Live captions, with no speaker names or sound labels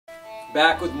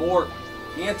back with more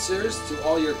answers to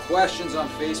all your questions on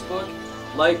Facebook.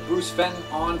 Like Bruce Fenton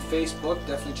on Facebook,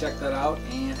 definitely check that out,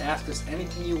 and ask us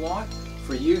anything you want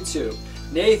for YouTube.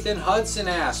 Nathan Hudson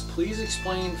asks, please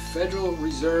explain Federal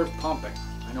Reserve pumping.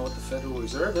 I know what the Federal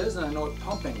Reserve is and I know what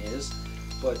pumping is,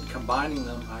 but combining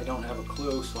them I don't have a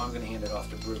clue, so I'm going to hand it off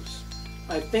to Bruce.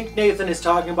 I think Nathan is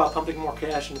talking about pumping more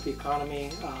cash into the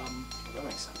economy. That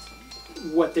makes sense.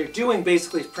 What they're doing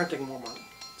basically is printing more money.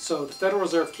 So the Federal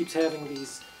Reserve keeps having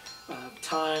these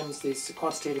these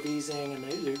quantitative easing, and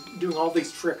they're doing all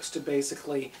these tricks to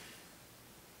basically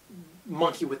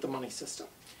monkey with the money system.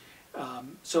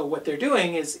 So what they're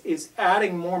doing is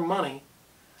adding more money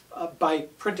by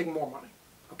printing more money,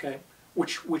 okay?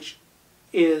 Which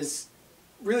is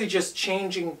really just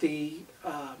changing the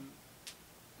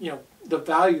the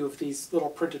value of these little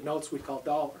printed notes we call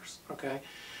dollars, okay?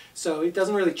 So it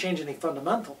doesn't really change any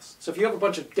fundamentals. So if you have a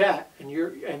bunch of debt and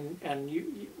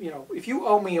if you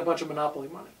owe me a bunch of monopoly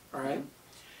money, all right,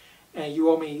 and you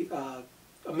owe me $1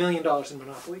 million in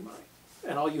monopoly money,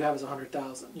 and all you have is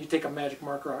 100,000, you take a magic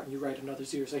marker out and you write another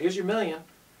zero. So here's your million.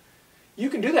 You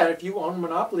can do that if you own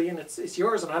monopoly and it's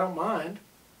yours and I don't mind,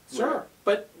 sure. Right.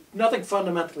 But nothing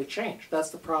fundamentally changed.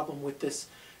 That's the problem with this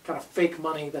kind of fake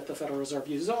money that the Federal Reserve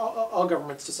uses. All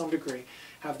governments, to some degree,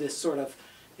 have this sort of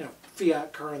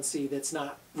fiat currency that's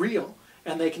not real,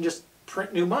 and they can just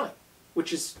print new money,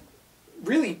 which is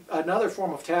really another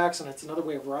form of tax, and it's another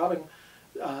way of robbing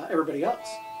everybody else.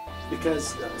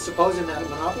 Because supposing that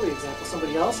monopoly example,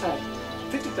 somebody else had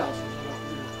 50,000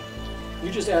 monopoly money.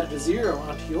 You just added a zero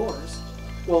onto yours.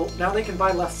 Well, now they can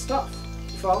buy less stuff.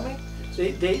 You follow me?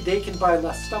 They can buy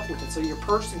less stuff with it, so your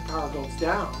purchasing power goes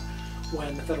down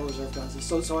when the Federal Reserve does this.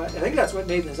 So I think that's what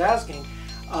Nathan is asking.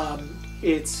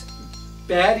 It's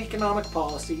bad economic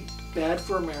policy, bad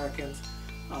for Americans,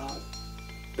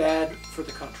 bad for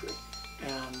the country,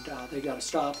 and they got to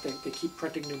stop. They keep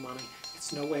printing new money.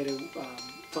 It's no way to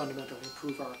fundamentally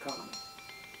improve our economy.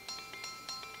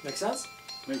 Make sense?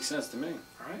 Makes sense to me.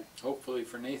 All right. Hopefully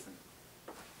for Nathan.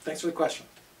 Thanks for the question.